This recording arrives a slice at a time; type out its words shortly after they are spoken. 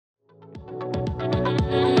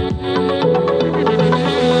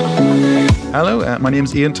Hello, my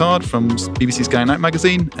name's Ian Todd from BBC Sky Night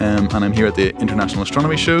magazine, and I'm here at the International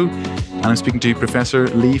Astronomy Show, and I'm speaking to Professor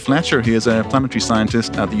Leigh Fletcher, who is a planetary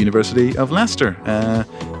scientist at the University of Leicester.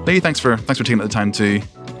 Leigh, thanks for taking the time to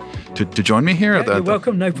join me here. You're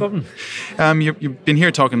welcome, no problem. You've been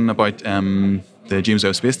here talking about the James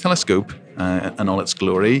Webb Space Telescope and all its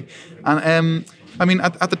glory, and I mean,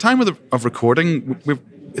 at the time of recording,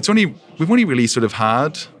 we've only really sort of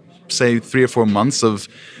had, say, 3 or 4 months of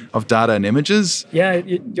data and images. Yeah,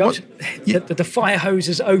 the fire hose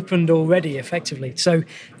has opened already, effectively. So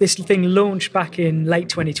this thing launched back in late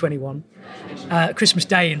 2021, Christmas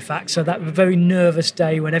Day, in fact. So that very nervous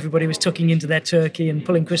day when everybody was tucking into their turkey and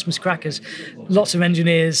pulling Christmas crackers. Lots of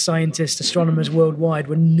engineers, scientists, astronomers worldwide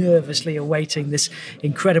were nervously awaiting this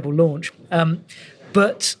incredible launch.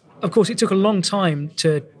 But of course, it took a long time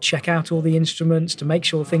to check out all the instruments, to make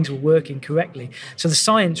sure things were working correctly. So the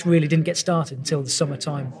science really didn't get started until the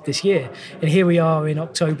summertime this year. And here we are in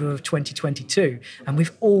October of 2022, and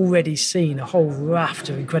we've already seen a whole raft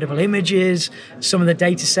of incredible images. Some of the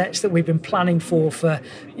data sets that we've been planning for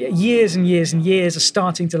years and years and years are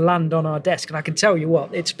starting to land on our desk. And I can tell you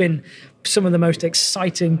what, it's been some of the most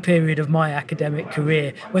exciting period of my academic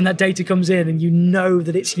career, when that data comes in and you know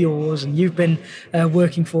that it's yours and you've been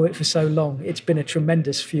working for it for so long. It's been a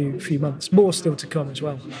tremendous few months, more still to come as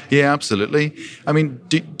well. Yeah, absolutely. I mean,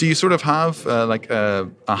 do you sort of have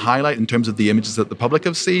a highlight in terms of the images that the public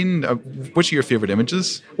have seen? Which are your favourite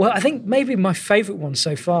images? Well, I think maybe my favourite one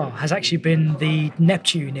so far has actually been the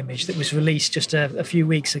Neptune image that was released just a few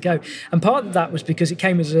weeks ago. And part of that was because it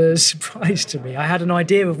came as a surprise to me. I had an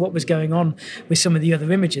idea of what was going on with some of the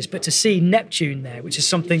other images, but to see Neptune there, which is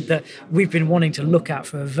something that we've been wanting to look at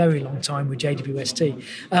for a very long time with JWST,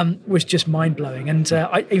 was just mind-blowing. And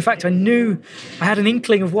in fact, I knew I had an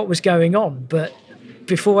inkling of what was going on, but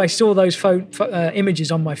before I saw those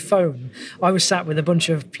images on my phone, I was sat with a bunch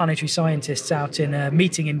of planetary scientists out in a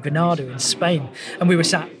meeting in Granada in Spain, and we were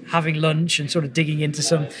sat having lunch and sort of digging into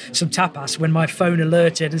some tapas when my phone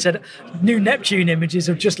alerted and said, new Neptune images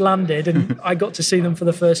have just landed, and I got to see them for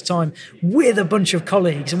the first time with a bunch of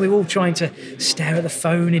colleagues, and we were all trying to stare at the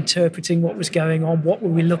phone, interpreting what was going on, what were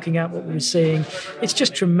we looking at, what were we seeing. It's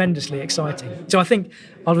just tremendously exciting. So I think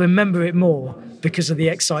I'll remember it more because of the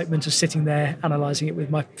excitement of sitting there analysing it with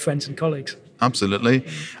my friends and colleagues. Absolutely.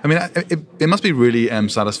 I mean, it must be really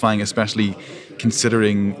satisfying, especially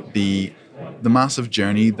considering the massive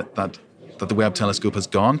journey that the Webb telescope has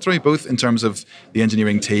gone through, both in terms of the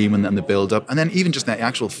engineering team and the build-up, and then even just the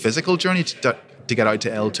actual physical journey to get out to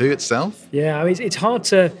L2 itself. Yeah, I mean, it's hard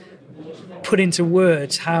to put into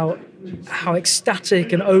words how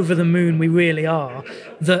ecstatic and over the moon we really are,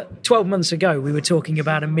 that 12 months ago we were talking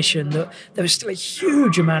about a mission that there was still a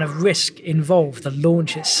huge amount of risk involved, the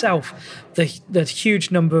launch itself, the huge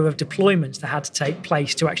number of deployments that had to take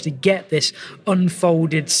place to actually get this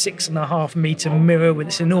unfolded 6.5 metre mirror with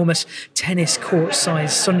its enormous tennis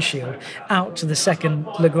court-sized sunshield out to the second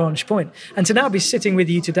Lagrange point. And to now be sitting with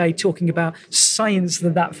you today talking about science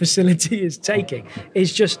that facility is taking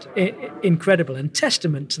is just incredible, and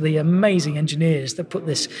testament to the amazing engineers that put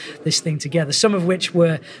this thing together, some of which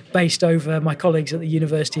were based over my colleagues at the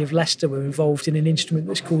University of Leicester were involved in an instrument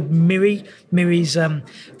that's called MIRI. MIRI's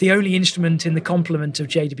the only instrument in the complement of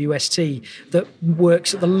JWST that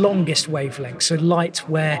works at the longest wavelength, so light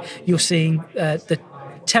where you're seeing the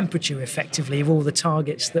temperature effectively of all the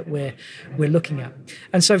targets that we're looking at.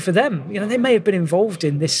 And so for them, they may have been involved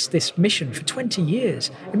in this mission for 20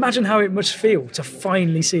 years. Imagine how it must feel to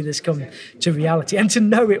finally see this come to reality, and to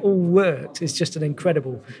know it all worked is just an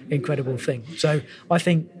incredible thing. So I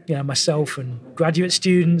think myself and graduate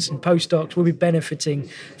students and postdocs will be benefiting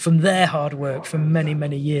from their hard work for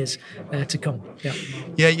many years to come.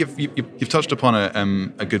 Yeah, you've touched upon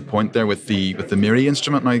a good point there with the MIRI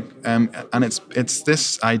instrument now, and it's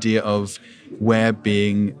this idea of Webb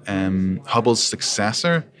being Hubble's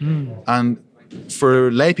successor, and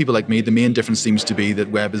for lay people like me, the main difference seems to be that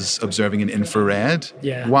Webb is observing in infrared.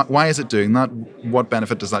 Yeah. Why is it doing that? What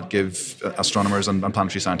benefit does that give astronomers and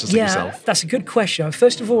planetary scientists like yourself? Yeah, that's a good question.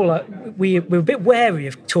 First of all, we're a bit wary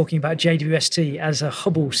of talking about JWST as a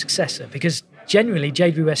Hubble successor, because generally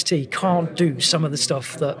JWST can't do some of the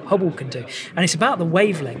stuff that Hubble can do. And it's about the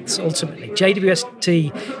wavelengths, ultimately.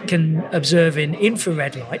 JWST can observe in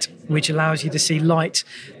infrared light, which allows you to see light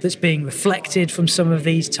that's being reflected from some of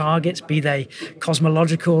these targets, be they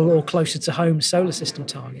cosmological or closer to home solar system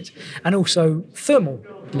targets, and also thermal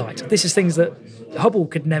light. This is things that Hubble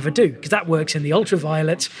could never do, because that works in the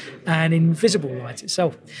ultraviolet and in visible light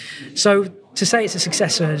itself. So to say it's a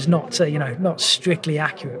successor is not, not strictly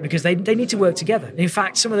accurate, because they need to work together. In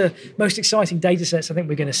fact, some of the most exciting data sets I think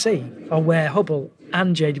we're going to see are where Hubble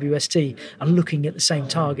and JWST are looking at the same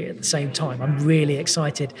target at the same time. I'm really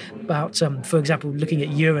excited about, for example, looking at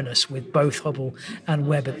Uranus with both Hubble and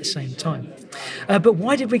Webb at the same time. But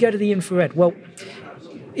why did we go to the infrared? Well,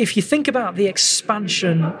 if you think about the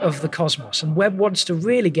expansion of the cosmos, and Webb wants to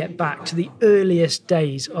really get back to the earliest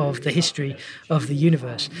days of the history of the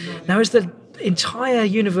universe. Now, as the entire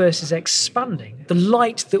universe is expanding, the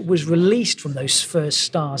light that was released from those first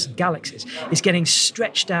stars and galaxies is getting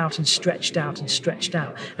stretched out and stretched out and stretched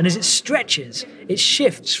out. And as it stretches, it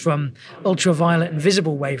shifts from ultraviolet and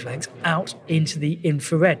visible wavelengths out into the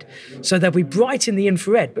infrared. So they'll be bright in the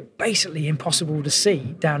infrared, but basically impossible to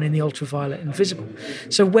see down in the ultraviolet and visible.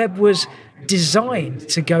 So Webb was designed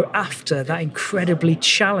to go after that incredibly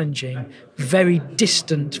challenging, very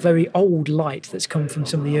distant, very old light that's come from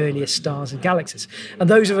some of the earliest stars and galaxies. And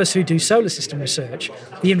those of us who do solar system research,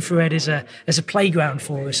 the infrared is a playground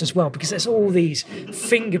for us as well, because there's all these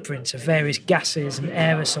fingerprints of various gases and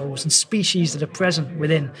aerosols and species that are present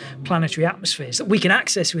within planetary atmospheres that we can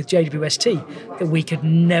access with JWST that we could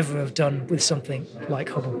never have done with something like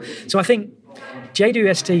Hubble. So I think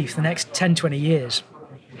JWST for the next 10, 20 years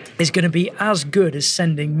is going to be as good as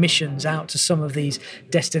sending missions out to some of these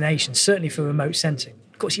destinations, certainly for remote sensing.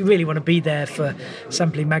 Of course, you really want to be there for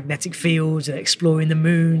sampling magnetic fields and exploring the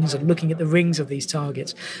moons and looking at the rings of these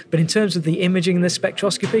targets. But in terms of the imaging and the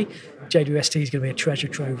spectroscopy, JWST is going to be a treasure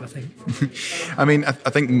trove, I think. I mean, I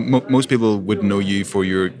think most people would know you for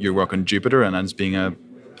your work on Jupiter and as being a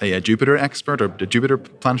Jupiter expert or a Jupiter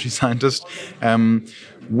planetary scientist.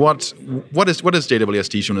 What has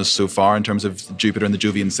JWST shown us so far in terms of Jupiter and the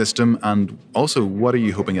Jovian system, and also what are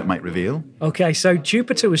you hoping it might reveal? Okay, so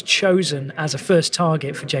Jupiter was chosen as a first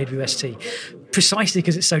target for JWST precisely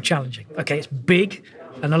because it's so challenging. Okay, it's big,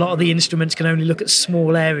 and a lot of the instruments can only look at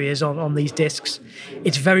small areas on these disks.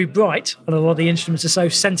 It's very bright, and a lot of the instruments are so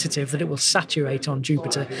sensitive that it will saturate on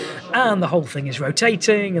Jupiter. And the whole thing is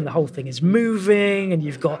rotating, and the whole thing is moving, and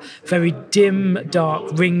you've got very dim,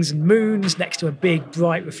 dark rings and moons next to a big,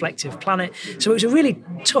 bright, reflective planet. So it was a really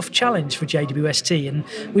tough challenge for JWST, and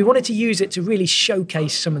we wanted to use it to really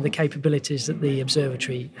showcase some of the capabilities that the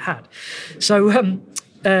observatory had. So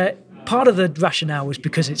part of the rationale was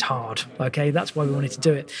because it's hard, okay? That's why we wanted to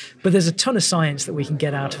do it. But there's a ton of science that we can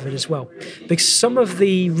get out of it as well. Because some of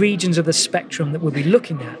the regions of the spectrum that we'll be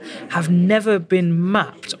looking at have never been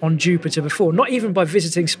mapped on Jupiter before, not even by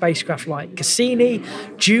visiting spacecraft like Cassini.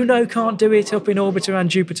 Juno can't do it up in orbit around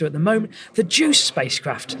Jupiter at the moment. The JUICE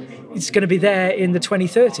spacecraft, it's going to be there in the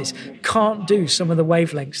 2030s, can't do some of the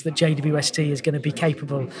wavelengths that JWST is going to be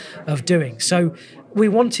capable of doing. So we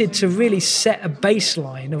wanted to really set a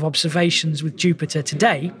baseline of observations with Jupiter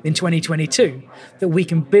today in 2022 that we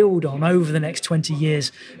can build on over the next 20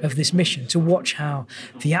 years of this mission to watch how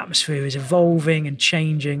the atmosphere is evolving and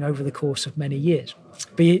changing over the course of many years.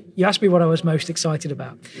 But you asked me what I was most excited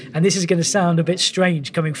about, and this is going to sound a bit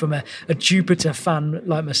strange coming from a Jupiter fan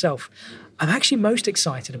like myself. I'm actually most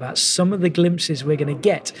excited about some of the glimpses we're going to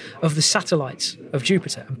get of the satellites of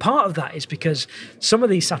Jupiter. And part of that is because some of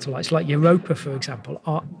these satellites, like Europa, for example,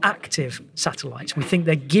 are active satellites. We think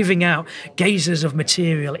they're giving out gazers of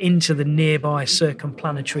material into the nearby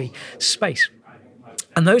circumplanetary space.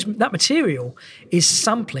 And that material is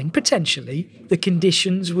sampling, potentially, the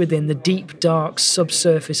conditions within the deep, dark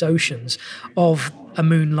subsurface oceans of a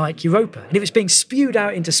moon like Europa. And if it's being spewed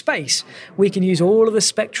out into space, we can use all of the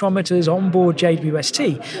spectrometers on board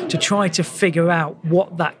JWST to try to figure out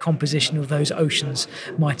what that composition of those oceans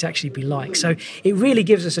might actually be like. So it really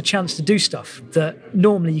gives us a chance to do stuff that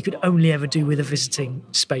normally you could only ever do with a visiting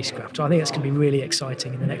spacecraft. So I think that's going to be really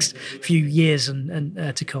exciting in the next few years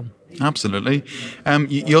and to come. Absolutely.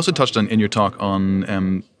 You also touched on in your talk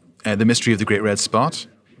on the mystery of the Great Red Spot.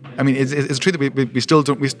 I mean, is it true that we still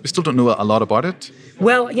don't know a lot about it?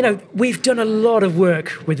 Well, we've done a lot of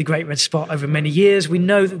work with the Great Red Spot over many years. We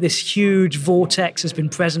know that this huge vortex has been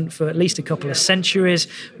present for at least a couple of centuries.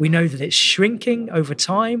 We know that it's shrinking over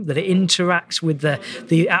time, that it interacts with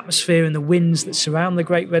the atmosphere and the winds that surround the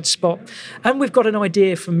Great Red Spot. And we've got an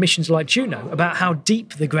idea from missions like Juno about how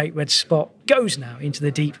deep the Great Red Spot goes now into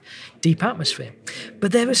the deep atmosphere.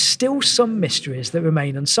 But there are still some mysteries that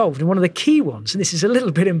remain unsolved. And one of the key ones, and this is a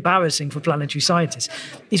little bit embarrassing for planetary scientists,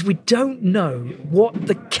 is we don't know what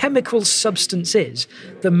the chemical substance is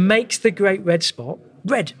that makes the Great Red Spot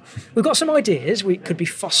red. We've got some ideas. It could be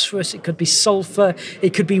phosphorus, it could be sulfur,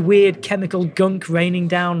 it could be weird chemical gunk raining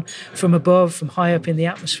down from above, from high up in the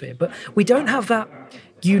atmosphere. But we don't have that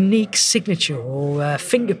unique signature or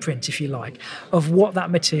fingerprint, if you like, of what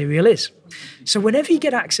that material is. So whenever you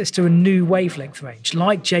get access to a new wavelength range,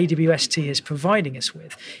 like JWST is providing us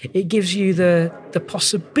with, it gives you the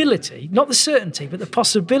possibility, not the certainty, but the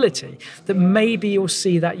possibility that maybe you'll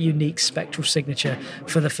see that unique spectral signature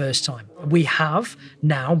for the first time. We have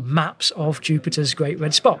now maps of Jupiter's Great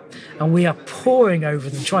Red Spot, and we are poring over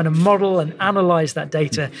them, trying to model and analyse that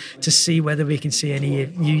data to see whether we can see any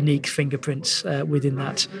unique fingerprints within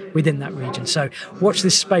that region. So watch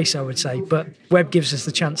this space, I would say, but Webb gives us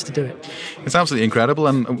the chance to do it. It's absolutely incredible.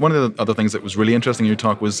 And one of the other things that was really interesting in your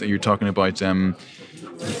talk was you're talking about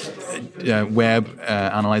Webb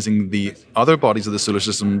analysing the other bodies of the solar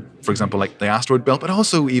system, for example, like the asteroid belt, but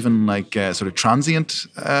also even like sort of transient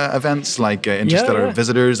events like interstellar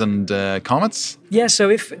visitors and comets. Yeah,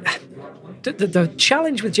 so if the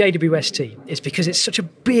challenge with JWST is because it's such a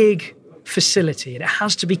big facility and it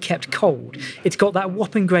has to be kept cold. It's got that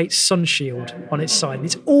whopping great sun shield on its side. And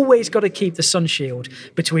it's always got to keep the sun shield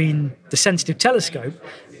between the sensitive telescope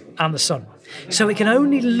and the sun. So it can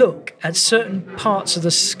only look at certain parts of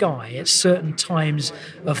the sky at certain times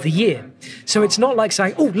of the year. So it's not like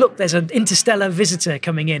saying, oh, look, there's an interstellar visitor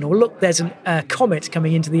coming in, or look, there's a comet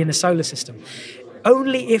coming into the inner solar system.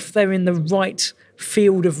 Only if they're in the right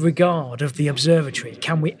field of regard of the observatory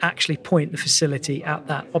can we actually point the facility at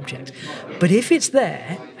that object. But if it's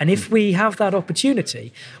there, and if we have that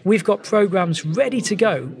opportunity, we've got programs ready to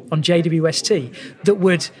go on JWST that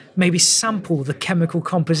would maybe sample the chemical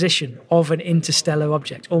composition of an interstellar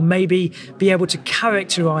object, or maybe be able to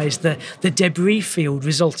characterize the debris field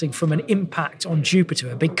resulting from an impact on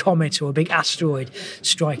Jupiter, a big comet or a big asteroid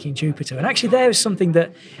striking Jupiter. And actually there is something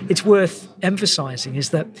that it's worth emphasizing,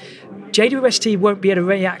 is that JWST won't be able to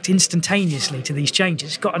react instantaneously to these changes.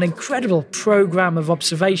 It's got an incredible program of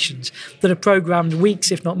observations that are programmed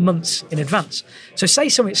weeks, if not months, in advance. So say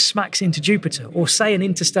something smacks into Jupiter, or say an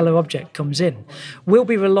interstellar object comes in, we'll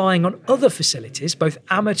be relying on other facilities, both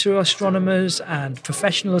amateur astronomers and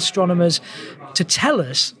professional astronomers, to tell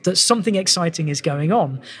us that something exciting is going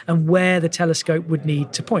on and where the telescope would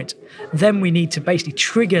need to point. Then we need to basically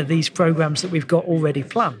trigger these programs that we've got already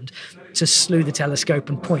planned to slew the telescope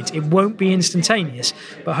and point. It won't be instantaneous,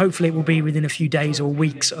 but hopefully it will be within a few days or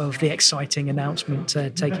weeks of the exciting announcement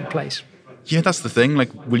taking place. Yeah, that's the thing.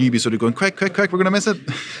 Like, will you be sort of going, quick, we're going to miss it?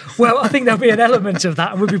 Well, I think there'll be an element of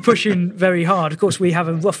that, and we'll be pushing very hard. Of course, we have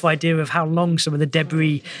a rough idea of how long some of the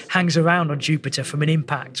debris hangs around on Jupiter from an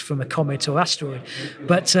impact from a comet or asteroid.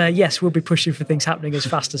 But yes, we'll be pushing for things happening as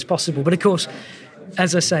fast as possible. But of course,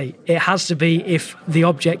 as I say, it has to be if the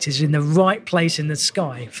object is in the right place in the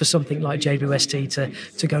sky for something like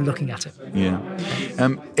JWST to go looking at it. Yeah.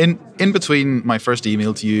 In between my first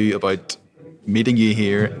email to you about meeting you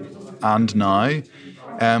here and now,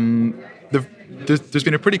 there's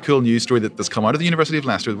been a pretty cool news story that's come out of the University of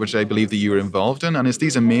Leicester, which I believe that you were involved in, and it's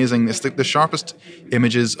these amazing, it's the sharpest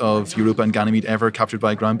images of Europa and Ganymede ever captured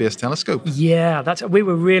by a ground-based telescope. Yeah, we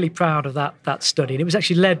were really proud of that study, and it was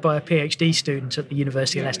actually led by a PhD student at the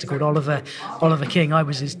University of Leicester called Oliver King. I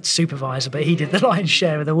was his supervisor, but he did the lion's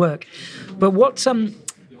share of the work. But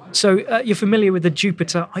So you're familiar with the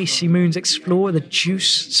Jupiter Icy Moons Explorer, the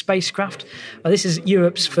JUICE spacecraft? This is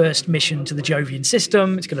Europe's first mission to the Jovian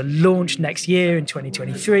system. It's going to launch next year in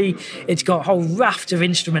 2023. It's got a whole raft of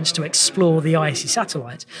instruments to explore the icy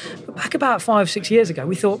satellites. But back about 5-6 years ago,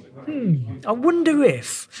 we thought, I wonder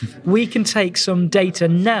if we can take some data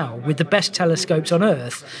now with the best telescopes on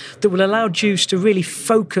Earth that will allow JUICE to really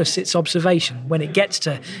focus its observation when it gets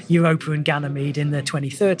to Europa and Ganymede in the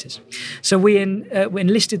 2030s. So we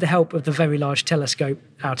enlisted the help of the Very Large Telescope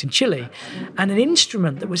out in Chile, and an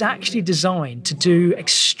instrument that was actually designed to do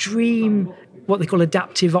extreme, what they call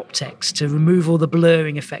adaptive optics, to remove all the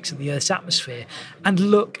blurring effects of the Earth's atmosphere and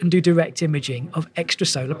look and do direct imaging of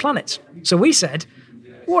extrasolar planets. So we said,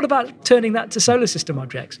 what about turning that to solar system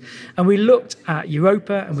objects? And we looked at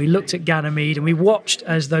Europa and we looked at Ganymede, and we watched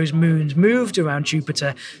as those moons moved around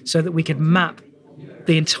Jupiter so that we could map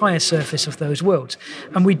the entire surface of those worlds.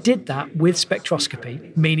 And we did that with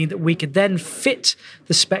spectroscopy, meaning that we could then fit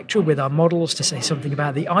the spectra with our models to say something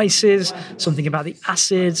about the ices, something about the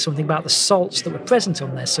acids, something about the salts that were present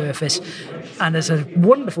on their surface. And as a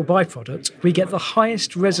wonderful byproduct, we get the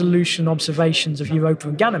highest resolution observations of Europa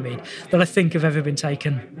and Ganymede that I think have ever been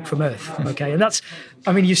taken from Earth. Okay, and that's,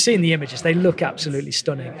 I mean, you've seen the images, they look absolutely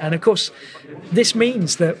stunning. And of course, this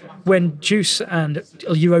means that when JUICE and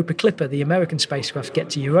Europa Clipper, the American spacecraft, get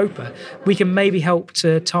to Europa, we can maybe help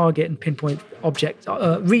to target and pinpoint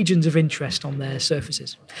regions of interest on their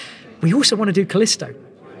surfaces. We also want to do Callisto,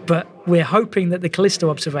 but we're hoping that the Callisto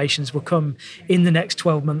observations will come in the next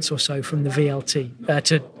 12 months or so from the VLT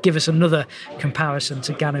to give us another comparison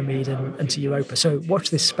to Ganymede and to Europa. So watch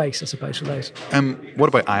this space, I suppose, for those. What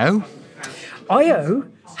about Io? Io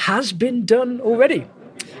has been done already.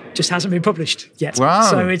 Just hasn't been published yet.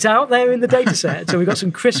 Wow. So it's out there in the data set. So we've got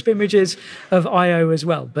some crisp images of Io as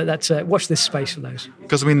well. But that's watch this space for those.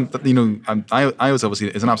 Because, I mean, Io is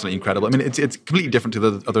obviously an absolutely incredible. I mean, it's completely different to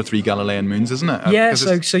the other 3 Galilean moons, isn't it? Yeah,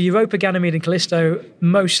 so Europa, Ganymede and Callisto,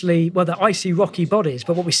 mostly, well, they're icy, rocky bodies,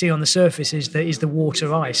 but what we see on the surface is the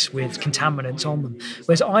water ice with contaminants on them.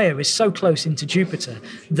 Whereas Io is so close into Jupiter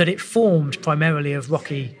that it formed primarily of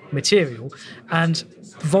rocky material, and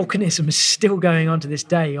volcanism is still going on to this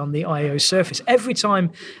day on the Io surface. Every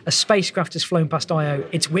time a spacecraft has flown past Io,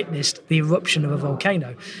 it's witnessed the eruption of a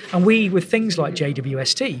volcano. And with things like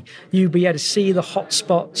JWST, you'll be able to see the hot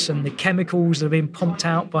spots and the chemicals that are being pumped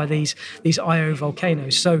out by these Io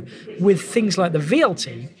volcanoes. So with things like the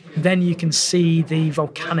VLT, then you can see the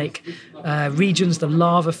volcanic regions, the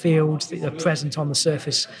lava fields that are present on the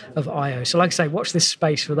surface of Io. So like I say, watch this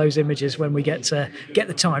space for those images when we get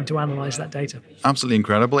the time to analyse that data. Absolutely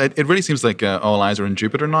incredible. It really seems like all eyes are in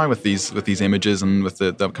Jupiter now with these images and with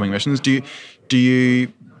the upcoming missions. Do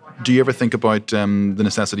you ever think about the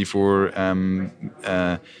necessity for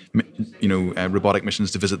robotic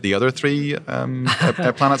missions to visit the other 3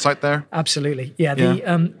 planets out there? Absolutely.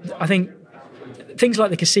 Yeah. I think things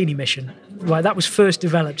like the Cassini mission, right, that was first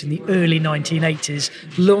developed in the early 1980s,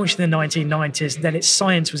 launched in the 1990s, then its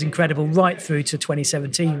science was incredible right through to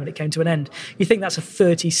 2017 when it came to an end. You think that's a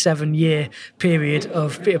 37-year period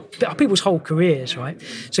of people's whole careers, right?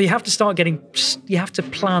 So you have to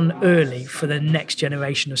plan early for the next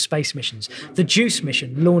generation of space missions. The JUICE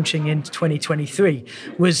mission, launching in 2023,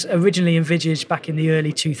 was originally envisaged back in the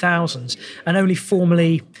early 2000s and only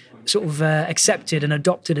formally accepted and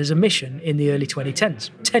adopted as a mission in the early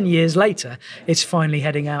 2010s. 10 years later, it's finally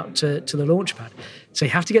heading out to the launch pad. So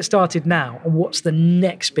you have to get started now on what's the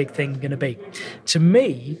next big thing going to be. To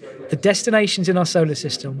me, the destinations in our solar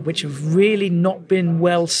system which have really not been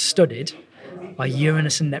well studied are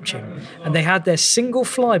Uranus and Neptune. And they had their single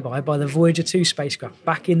flyby by the Voyager 2 spacecraft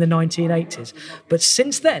back in the 1980s. But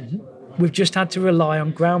since then, we've just had to rely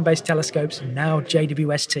on ground-based telescopes and now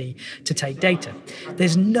JWST to take data.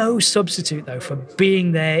 There's no substitute, though, for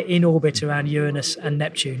being there in orbit around Uranus and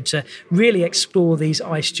Neptune to really explore these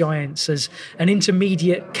ice giants as an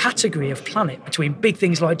intermediate category of planet between big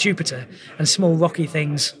things like Jupiter and small rocky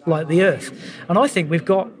things like the Earth. And I think we've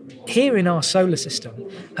got here in our solar system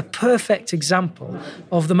a perfect example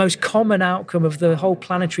of the most common outcome of the whole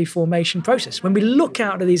planetary formation process. When we look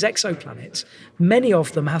out at these exoplanets, many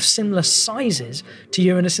of them have similar sizes to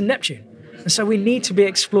Uranus and Neptune. And so we need to be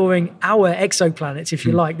exploring our exoplanets, if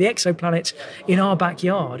you like, the exoplanets in our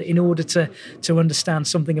backyard in order to understand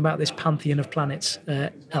something about this pantheon of planets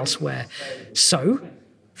elsewhere. So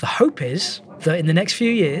the hope is that in the next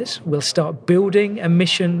few years, we'll start building a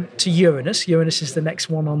mission to Uranus. Uranus is the next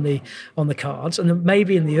one on the cards. And then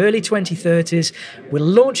maybe in the early 2030s, we'll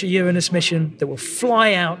launch a Uranus mission that will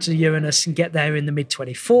fly out to Uranus and get there in the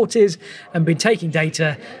mid-2040s and be taking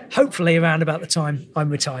data, hopefully around about the time I'm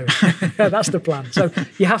retiring. That's the plan. So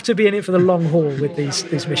you have to be in it for the long haul with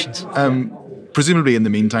these missions. Presumably in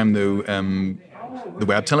the meantime, though, the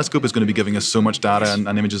Webb telescope is going to be giving us so much data and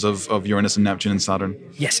images of Uranus and Neptune and Saturn.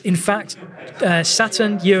 Yes, in fact,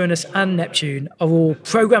 Saturn, Uranus and Neptune are all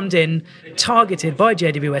programmed in, targeted by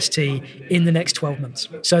JWST in the next 12 months.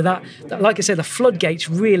 So that, like I said, the floodgates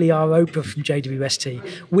really are open from JWST.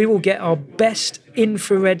 We will get our best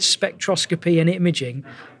infrared spectroscopy and imaging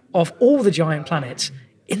of all the giant planets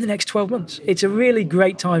in the next 12 months. It's a really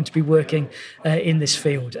great time to be working in this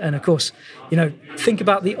field. And of course, think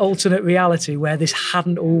about the alternate reality where this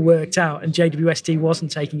hadn't all worked out and JWST wasn't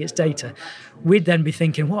taking its data. We'd then be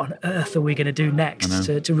thinking, what on earth are we going to do next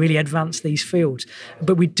to really advance these fields?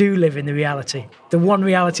 But we do live in the reality, the one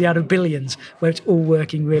reality out of billions where it's all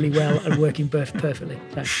working really well and working perfectly.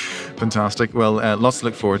 So. Fantastic. Well, lots to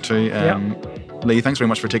look forward to. Leigh, thanks very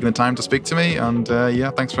much for taking the time to speak to me, and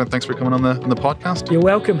thanks for coming on the podcast. You're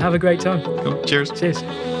welcome. Have a great time. Cool. Cheers. Cheers.